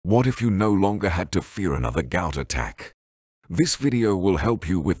What if you no longer had to fear another gout attack? This video will help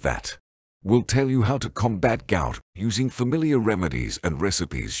you with that. We'll tell you how to combat gout using familiar remedies and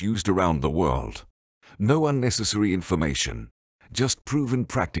recipes used around the world. No unnecessary information, just proven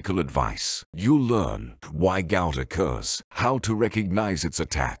practical advice. You'll learn why gout occurs, how to recognize its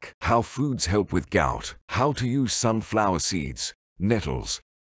attack, how foods help with gout, how to use sunflower seeds, nettles,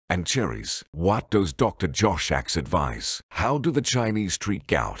 and cherries. What does Dr. Josh advise? How do the Chinese treat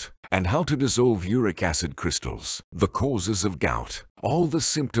gout? And how to dissolve uric acid crystals. The causes of gout. All the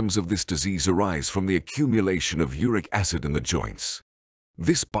symptoms of this disease arise from the accumulation of uric acid in the joints.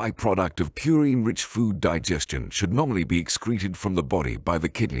 This byproduct of purine-rich food digestion should normally be excreted from the body by the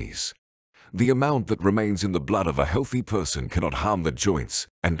kidneys. The amount that remains in the blood of a healthy person cannot harm the joints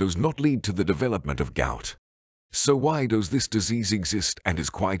and does not lead to the development of gout. So why does this disease exist and is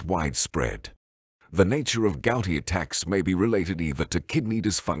quite widespread? The nature of gouty attacks may be related either to kidney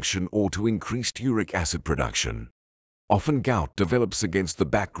dysfunction or to increased uric acid production. Often gout develops against the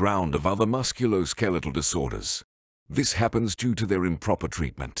background of other musculoskeletal disorders. This happens due to their improper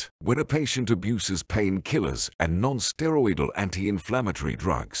treatment. When a patient abuses painkillers and non-steroidal anti-inflammatory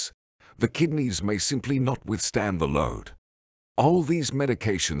drugs, the kidneys may simply not withstand the load. All these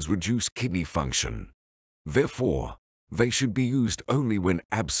medications reduce kidney function. Therefore, they should be used only when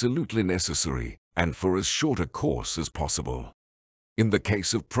absolutely necessary and for as short a course as possible. In the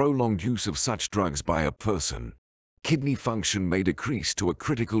case of prolonged use of such drugs by a person, kidney function may decrease to a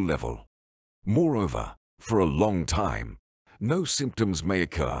critical level. Moreover, for a long time, no symptoms may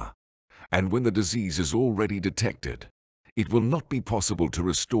occur, and when the disease is already detected, it will not be possible to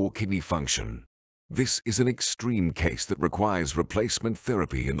restore kidney function. This is an extreme case that requires replacement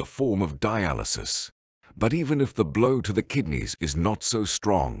therapy in the form of dialysis. But even if the blow to the kidneys is not so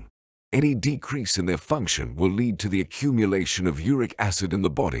strong, any decrease in their function will lead to the accumulation of uric acid in the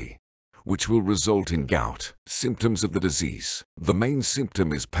body, which will result in gout. Symptoms of the disease. The main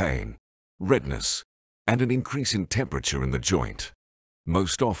symptom is pain, redness, and an increase in temperature in the joint.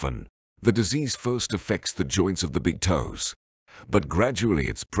 Most often, the disease first affects the joints of the big toes, but gradually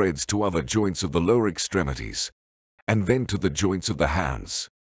it spreads to other joints of the lower extremities, and then to the joints of the hands.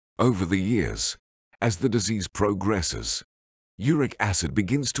 Over the years, as the disease progresses, uric acid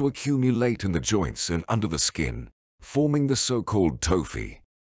begins to accumulate in the joints and under the skin, forming the so-called tophi.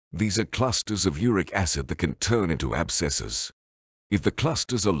 These are clusters of uric acid that can turn into abscesses. If the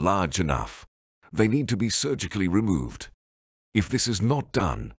clusters are large enough, they need to be surgically removed. If this is not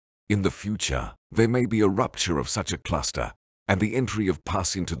done, in the future, there may be a rupture of such a cluster and the entry of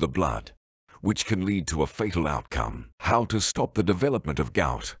pus into the blood, which can lead to a fatal outcome. How to stop the development of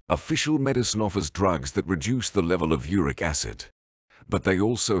gout. Official medicine offers drugs that reduce the level of uric acid, but they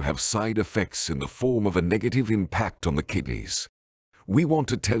also have side effects in the form of a negative impact on the kidneys. We want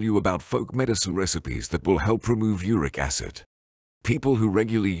to tell you about folk medicine recipes that will help remove uric acid. People who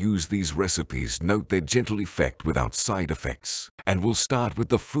regularly use these recipes note their gentle effect without side effects. And we'll start with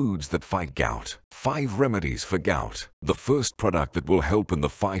the foods that fight gout. 5 remedies for gout. The first product that will help in the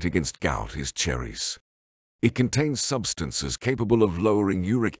fight against gout is cherries. It contains substances capable of lowering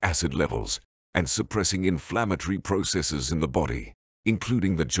uric acid levels and suppressing inflammatory processes in the body,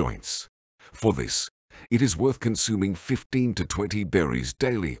 including the joints. For this, it is worth consuming 15 to 20 berries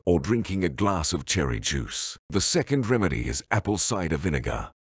daily or drinking a glass of cherry juice. The second remedy is apple cider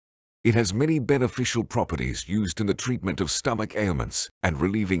vinegar. It has many beneficial properties used in the treatment of stomach ailments and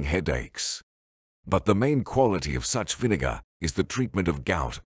relieving headaches. But the main quality of such vinegar is the treatment of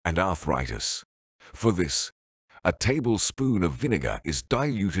gout and arthritis. For this, a tablespoon of vinegar is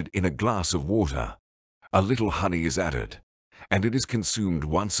diluted in a glass of water. A little honey is added, and it is consumed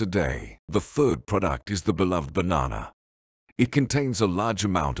once a day. The third product is the beloved banana. It contains a large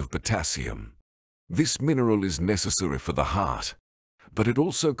amount of potassium. This mineral is necessary for the heart, but it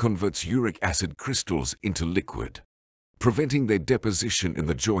also converts uric acid crystals into liquid, preventing their deposition in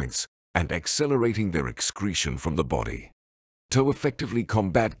the joints and accelerating their excretion from the body. To effectively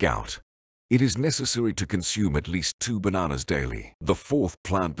combat gout, it is necessary to consume at least 2 bananas daily. The fourth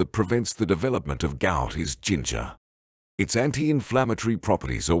plant that prevents the development of gout is ginger. Its anti-inflammatory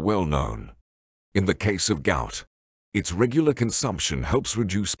properties are well known. In the case of gout, its regular consumption helps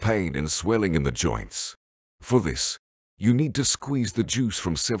reduce pain and swelling in the joints. For this, you need to squeeze the juice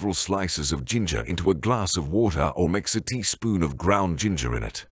from several slices of ginger into a glass of water or mix a teaspoon of ground ginger in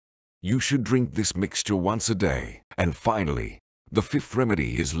it. You should drink this mixture once a day. And finally, the fifth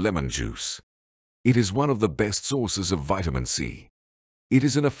remedy is lemon juice. It is one of the best sources of vitamin C. It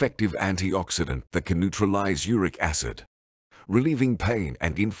is an effective antioxidant that can neutralize uric acid, relieving pain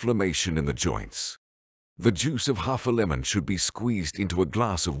and inflammation in the joints. The juice of half a lemon should be squeezed into a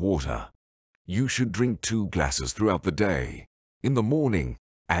glass of water. You should drink 2 glasses throughout the day, in the morning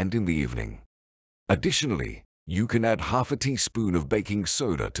and in the evening. Additionally, you can add half a teaspoon of baking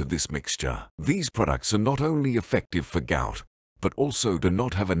soda to this mixture. These products are not only effective for gout, but also do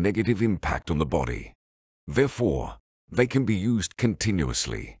not have a negative impact on the body. Therefore, they can be used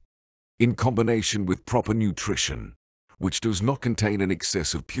continuously, in combination with proper nutrition, which does not contain an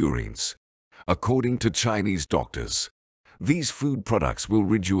excess of purines. According to Chinese doctors, these food products will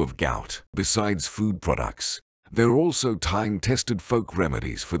rid you of gout. Besides food products, there are also time-tested folk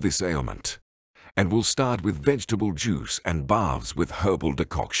remedies for this ailment. And we'll start with vegetable juice and baths with herbal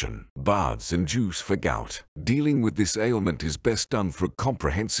decoction. Baths and juice for gout. Dealing with this ailment is best done through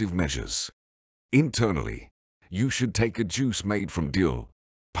comprehensive measures. Internally, you should take a juice made from dill,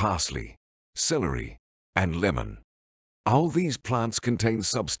 parsley, celery, and lemon. All these plants contain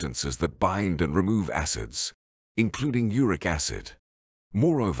substances that bind and remove acids, including uric acid.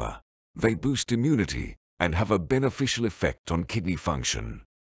 Moreover, they boost immunity and have a beneficial effect on kidney function.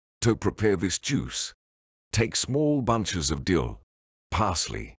 To prepare this juice, take small bunches of dill,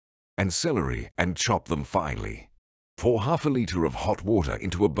 parsley, and celery and chop them finely. Pour half a liter of hot water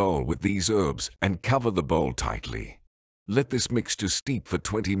into a bowl with these herbs and cover the bowl tightly. Let this mixture steep for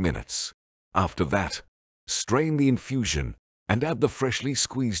 20 minutes. After that, strain the infusion and add the freshly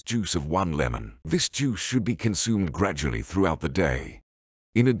squeezed juice of 1 lemon. This juice should be consumed gradually throughout the day.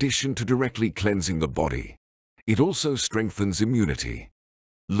 In addition to directly cleansing the body, it also strengthens immunity.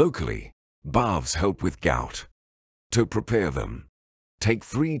 Locally, baths help with gout. To prepare them, take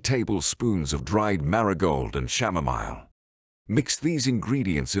 3 tablespoons of dried marigold and chamomile. Mix these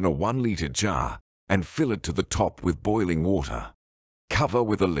ingredients in a 1-liter jar and fill it to the top with boiling water. Cover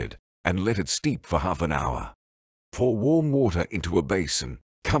with a lid and let it steep for half an hour. Pour warm water into a basin,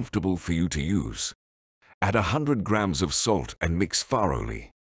 comfortable for you to use. Add 100 grams of salt and mix thoroughly.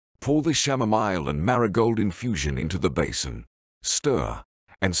 Pour the chamomile and marigold infusion into the basin. Stir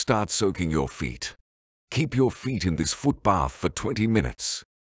and start soaking your feet. Keep your feet in this foot bath for 20 minutes.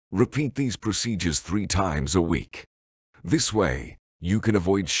 Repeat these procedures 3 times a week. This way, you can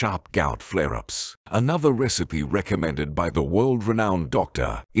avoid sharp gout flare-ups. Another recipe recommended by the world-renowned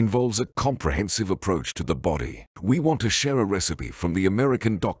doctor involves a comprehensive approach to the body. We want to share a recipe from the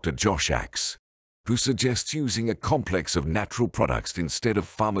American Dr.Josh, who suggests using a complex of natural products instead of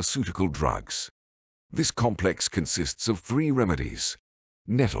pharmaceutical drugs. This complex consists of 3 remedies: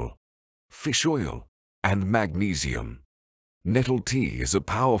 nettle, fish oil, and magnesium. Nettle tea is a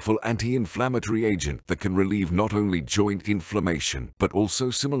powerful anti-inflammatory agent that can relieve not only joint inflammation but also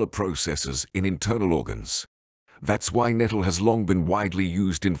similar processes in internal organs. That's why nettle has long been widely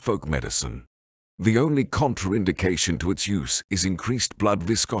used in folk medicine. The only contraindication to its use is increased blood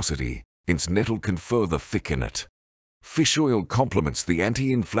viscosity, since nettle can further thicken it. Fish oil complements the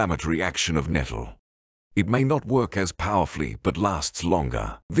anti-inflammatory action of nettle. It may not work as powerfully but lasts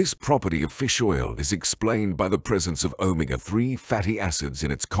longer. This property of fish oil is explained by the presence of omega-3 fatty acids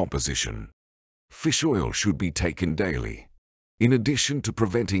in its composition. Fish oil should be taken daily. In addition to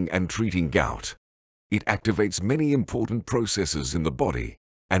preventing and treating gout, it activates many important processes in the body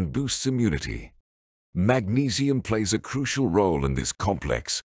and boosts immunity. Magnesium plays a crucial role in this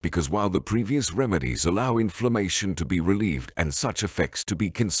complex because while the previous remedies allow inflammation to be relieved and such effects to be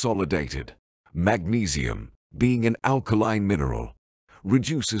consolidated, magnesium, being an alkaline mineral,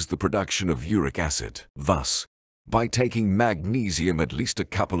 reduces the production of uric acid. Thus, by taking magnesium at least a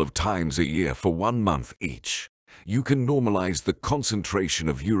couple of times a year for 1 month each, you can normalize the concentration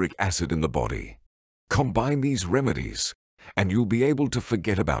of uric acid in the body. Combine these remedies, and you'll be able to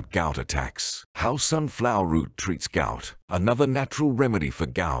forget about gout attacks. How sunflower root treats gout. Another natural remedy for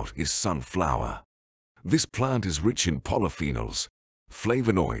gout is sunflower. This plant is rich in polyphenols,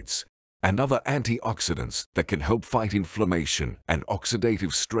 flavonoids, and other antioxidants that can help fight inflammation and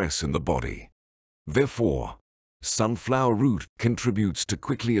oxidative stress in the body. Therefore, sunflower root contributes to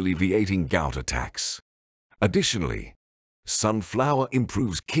quickly alleviating gout attacks. Additionally, sunflower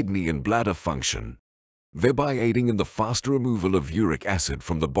improves kidney and bladder function, thereby aiding in the faster removal of uric acid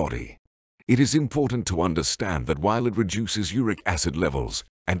from the body. It is important to understand that while it reduces uric acid levels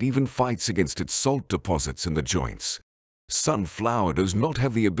and even fights against its salt deposits in the joints, sunflower does not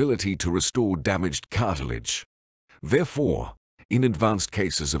have the ability to restore damaged cartilage. Therefore, in advanced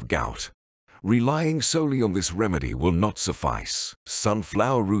cases of gout, relying solely on this remedy will not suffice.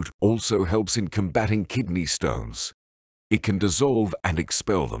 Sunflower root also helps in combating kidney stones. It can dissolve and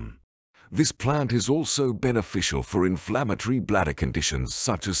expel them. This plant is also beneficial for inflammatory bladder conditions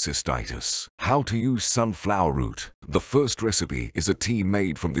such as cystitis. How to use sunflower root. The first recipe is a tea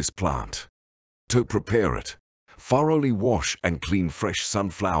made from this plant. To prepare it, thoroughly wash and clean fresh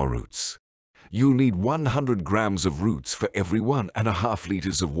sunflower roots. You'll need 100 grams of roots for every 1.5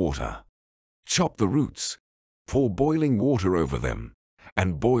 liters of water. Chop the roots, pour boiling water over them,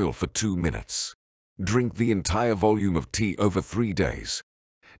 and boil for 2 minutes. Drink the entire volume of tea over 3 days,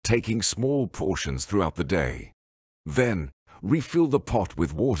 taking small portions throughout the day. Then, refill the pot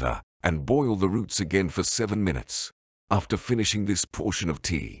with water and boil the roots again for 7 minutes. After finishing this portion of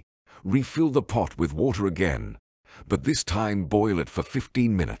tea, refill the pot with water again, but this time boil it for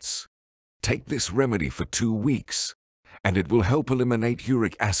 15 minutes. Take this remedy for 2 weeks, and it will help eliminate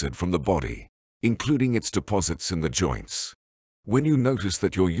uric acid from the body, including its deposits in the joints. When you notice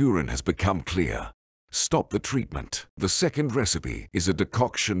that your urine has become clear, stop the treatment. The second recipe is a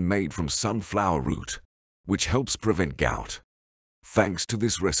decoction made from sunflower root, which helps prevent gout. Thanks to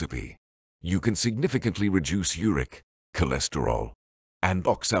this recipe, you can significantly reduce uric, cholesterol, and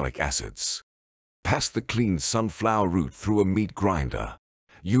oxalic acids. Pass the cleaned sunflower root through a meat grinder.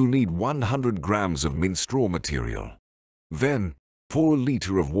 You'll need 100 grams of minced raw material. Then, pour a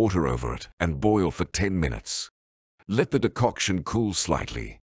liter of water over it and boil for 10 minutes. Let the decoction cool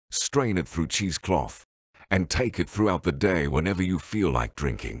slightly. Strain it through cheesecloth and take it throughout the day whenever you feel like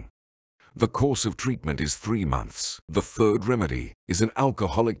drinking. The course of treatment is 3 months. The third remedy is an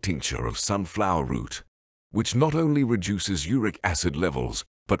alcoholic tincture of sunflower root, which not only reduces uric acid levels,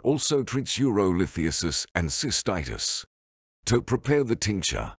 but also treats urolithiasis and cystitis. To prepare the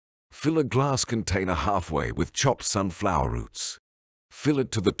tincture, fill a glass container halfway with chopped sunflower roots. Fill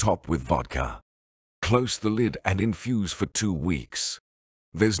it to the top with vodka. Close the lid and infuse for 2 weeks.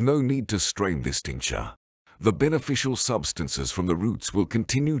 There's no need to strain this tincture. The beneficial substances from the roots will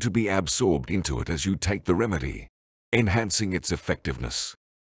continue to be absorbed into it as you take the remedy, enhancing its effectiveness.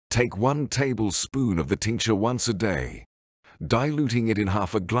 Take 1 tablespoon of the tincture once a day, diluting it in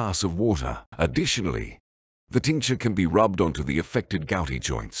half a glass of water. Additionally, the tincture can be rubbed onto the affected gouty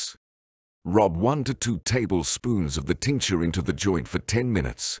joints. Rub 1 to 2 tablespoons of the tincture into the joint for 10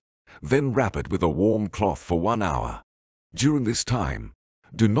 minutes, then wrap it with a warm cloth for 1 hour. During this time,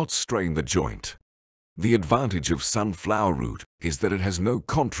 do not strain the joint. The advantage of sunflower root is that it has no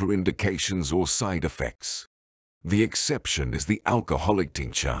contraindications or side effects. The exception is the alcoholic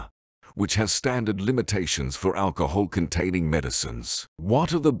tincture, which has standard limitations for alcohol-containing medicines.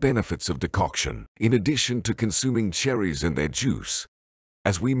 What are the benefits of decoction? In addition to consuming cherries and their juice,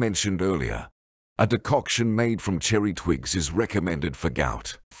 as we mentioned earlier, a decoction made from cherry twigs is recommended for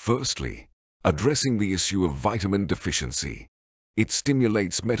gout. Firstly, addressing the issue of vitamin deficiency. It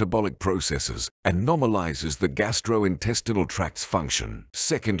stimulates metabolic processes and normalizes the gastrointestinal tract's function.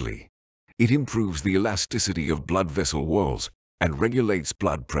 Secondly, it improves the elasticity of blood vessel walls and regulates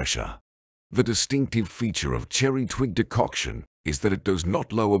blood pressure. The distinctive feature of cherry twig decoction is that it does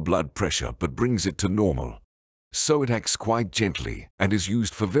not lower blood pressure but brings it to normal. So it acts quite gently and is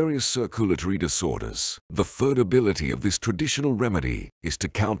used for various circulatory disorders. The third ability of this traditional remedy is to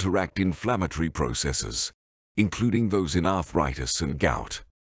counteract inflammatory processes, including those in arthritis and gout.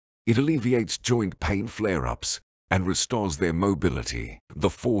 It alleviates joint pain flare-ups and restores their mobility. The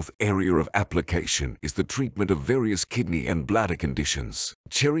fourth area of application is the treatment of various kidney and bladder conditions.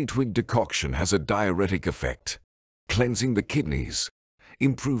 Cherry twig decoction has a diuretic effect, cleansing the kidneys,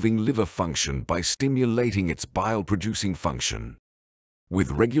 improving liver function by stimulating its bile-producing function.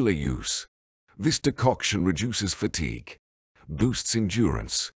 With regular use, this decoction reduces fatigue, boosts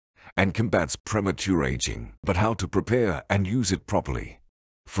endurance, and combats premature aging. But how to prepare and use it properly?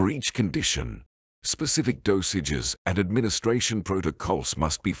 For each condition, specific dosages and administration protocols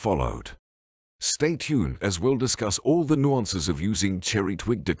must be followed. Stay tuned as we'll discuss all the nuances of using cherry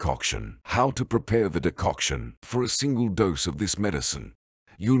twig decoction. How to prepare the decoction. For a single dose of this medicine,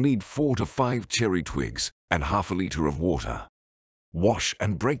 you'll need 4 to 5 cherry twigs and half a liter of water. Wash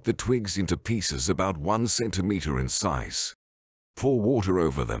and break the twigs into pieces about 1 centimeter in size. Pour water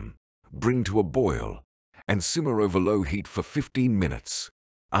over them, bring to a boil, and simmer over low heat for 15 minutes.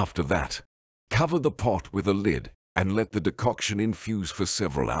 After that, cover the pot with a lid and let the decoction infuse for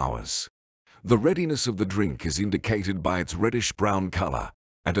several hours. The readiness of the drink is indicated by its reddish-brown color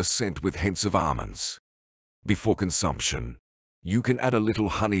and a scent with hints of almonds. Before consumption, you can add a little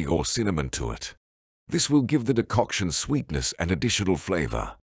honey or cinnamon to it. This will give the decoction sweetness and additional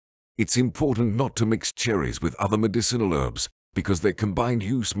flavor. It's important not to mix cherries with other medicinal herbs because their combined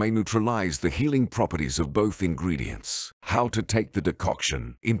use may neutralize the healing properties of both ingredients. How to take the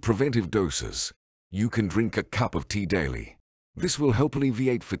decoction. In preventive doses, you can drink a cup of tea daily. This will help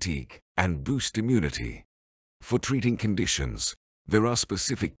alleviate fatigue and boost immunity. For treating conditions, there are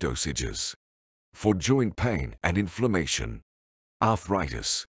specific dosages. For joint pain and inflammation,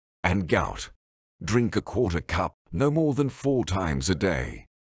 arthritis, and gout, Drink a quarter cup, no more than 4 times a day.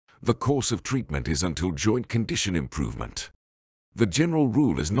 The course of treatment is until joint condition improvement. The general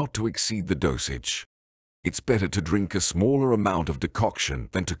rule is not to exceed the dosage. It's better to drink a smaller amount of decoction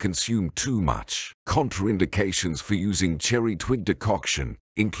than to consume too much. Contraindications for using cherry twig decoction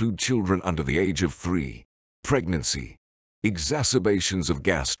include children under the age of 3, pregnancy, exacerbations of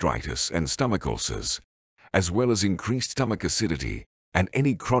gastritis and stomach ulcers, as well as increased stomach acidity and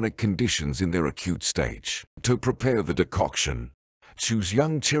any chronic conditions in their acute stage. To prepare the decoction, choose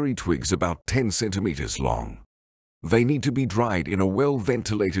young cherry twigs about 10 centimeters long. They need to be dried in a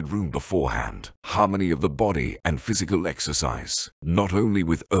well-ventilated room beforehand. Harmony of the body and physical exercise. Not only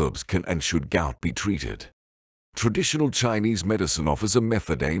with herbs can and should gout be treated. Traditional Chinese medicine offers a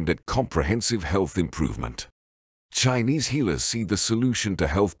method aimed at comprehensive health improvement. Chinese healers see the solution to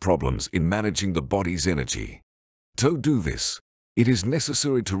health problems in managing the body's energy. To do this, it is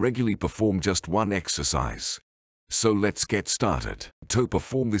necessary to regularly perform just one exercise. So let's get started. To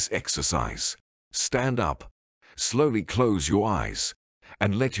perform this exercise, stand up. Slowly close your eyes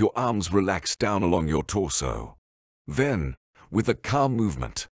and let your arms relax down along your torso. Then, with a calm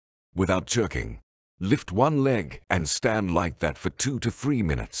movement, without jerking, lift one leg and stand like that for 2 to 3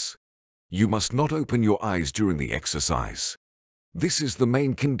 minutes. You must not open your eyes during the exercise. This is the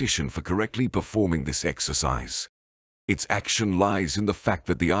main condition for correctly performing this exercise. Its action lies in the fact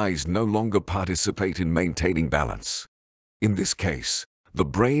that the eyes no longer participate in maintaining balance. In this case, the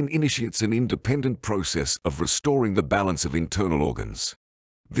brain initiates an independent process of restoring the balance of internal organs.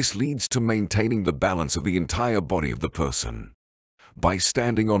 This leads to maintaining the balance of the entire body of the person. By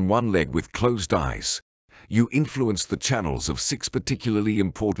standing on one leg with closed eyes, you influence the channels of 6 particularly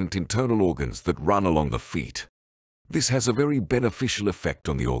important internal organs that run along the feet. This has a very beneficial effect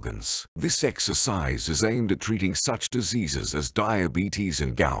on the organs. This exercise is aimed at treating such diseases as diabetes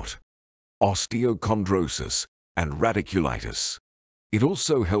and gout, osteochondrosis, and radiculitis. It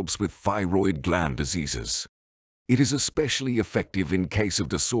also helps with thyroid gland diseases. It is especially effective in case of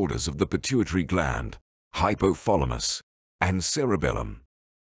disorders of the pituitary gland, hypothalamus, and cerebellum.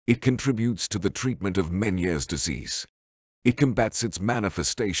 It contributes to the treatment of Meniere's disease. It combats its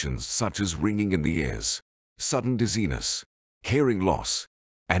manifestations such as ringing in the ears, sudden dizziness, hearing loss,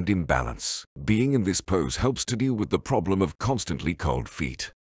 and imbalance. Being in this pose helps to deal with the problem of constantly cold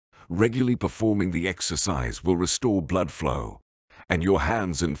feet. Regularly performing the exercise will restore blood flow, and your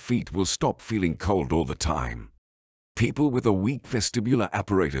hands and feet will stop feeling cold all the time. People with a weak vestibular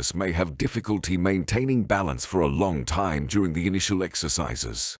apparatus may have difficulty maintaining balance for a long time during the initial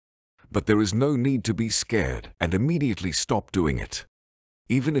exercises. But there is no need to be scared and immediately stop doing it.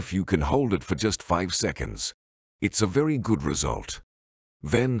 Even if you can hold it for just 5 seconds, it's a very good result.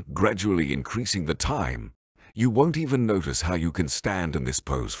 Then, gradually increasing the time, you won't even notice how you can stand in this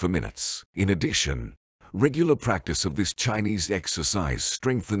pose for minutes. In addition, regular practice of this Chinese exercise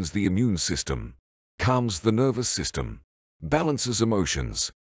strengthens the immune system, calms the nervous system, balances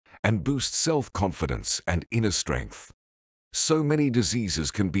emotions, and boosts self-confidence and inner strength. So many diseases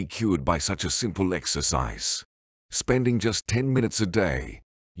can be cured by such a simple exercise. Spending just 10 minutes a day,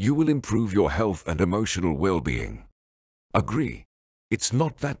 you will improve your health and emotional well-being. Agree? It's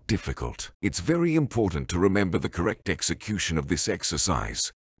not that difficult. It's very important to remember the correct execution of this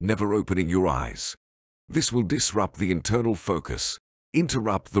exercise, never opening your eyes. This will disrupt the internal focus,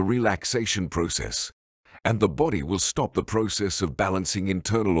 interrupt the relaxation process, and the body will stop the process of balancing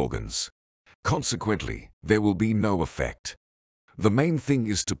internal organs. Consequently, there will be no effect. The main thing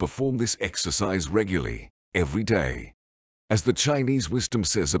is to perform this exercise regularly, every day. As the Chinese wisdom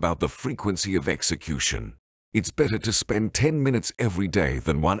says about the frequency of execution, it's better to spend 10 minutes every day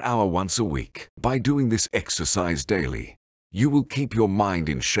than 1 hour once a week. By doing this exercise daily, you will keep your mind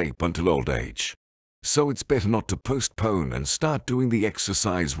in shape until old age. So it's better not to postpone and start doing the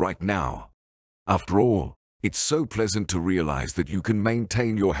exercise right now. After all, it's so pleasant to realize that you can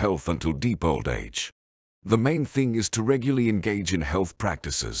maintain your health until deep old age. The main thing is to regularly engage in health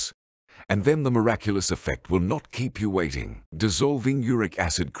practices, and then the miraculous effect will not keep you waiting. Dissolving uric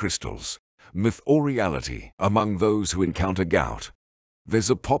acid crystals, myth or reality among those who encounter gout.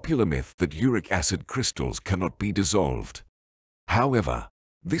 There's a popular myth that uric acid crystals cannot be dissolved. However,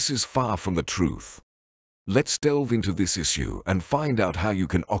 this is far from the truth. Let's delve into this issue and find out how you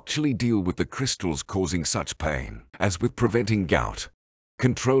can actually deal with the crystals causing such pain. As with preventing gout,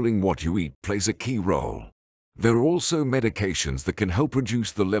 controlling what you eat plays a key role. There are also medications that can help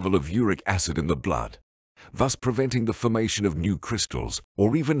reduce the level of uric acid in the blood, thus preventing the formation of new crystals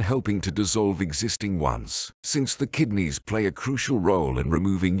or even helping to dissolve existing ones. Since the kidneys play a crucial role in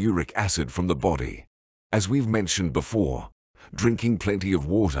removing uric acid from the body, as we've mentioned before, drinking plenty of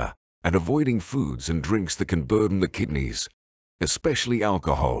water and avoiding foods and drinks that can burden the kidneys, especially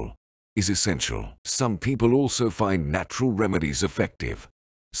alcohol, is essential. Some people also find natural remedies effective,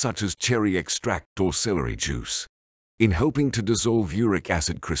 such as cherry extract or celery juice, in helping to dissolve uric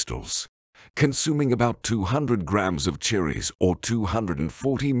acid crystals. Consuming about 200 grams of cherries or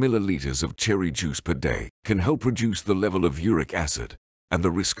 240 milliliters of cherry juice per day can help reduce the level of uric acid and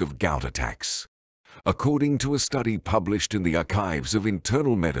the risk of gout attacks. According to a study published in the Archives of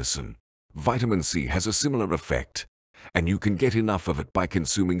Internal Medicine, vitamin C has a similar effect, and you can get enough of it by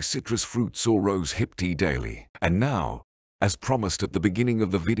consuming citrus fruits or rose hip tea daily. And now, as promised at the beginning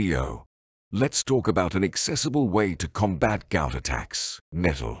of the video, let's talk about an accessible way to combat gout attacks.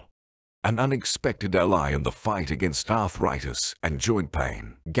 Nettle, an unexpected ally in the fight against arthritis and joint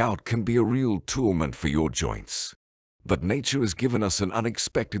pain. Gout can be a real torment for your joints. But nature has given us an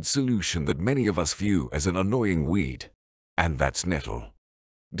unexpected solution that many of us view as an annoying weed, and that's nettle.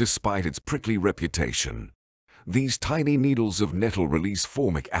 Despite its prickly reputation, these tiny needles of nettle release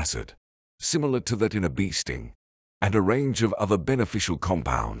formic acid, similar to that in a bee sting, and a range of other beneficial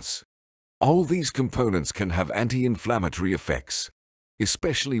compounds. All these components can have anti-inflammatory effects,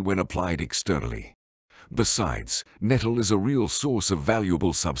 especially when applied externally. Besides, nettle is a real source of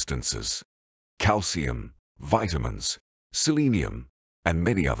valuable substances: calcium, vitamins, selenium, and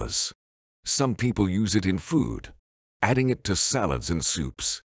many others. Some people use it in food, adding it to salads and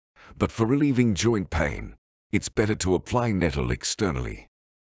soups. But for relieving joint pain, it's better to apply nettle externally.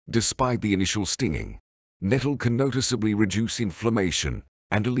 Despite the initial stinging, nettle can noticeably reduce inflammation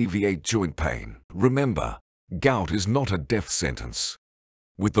and alleviate joint pain. Remember, gout is not a death sentence.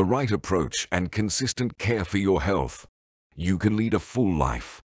 With the right approach and consistent care for your health, you can lead a full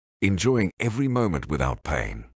life, enjoying every moment without pain.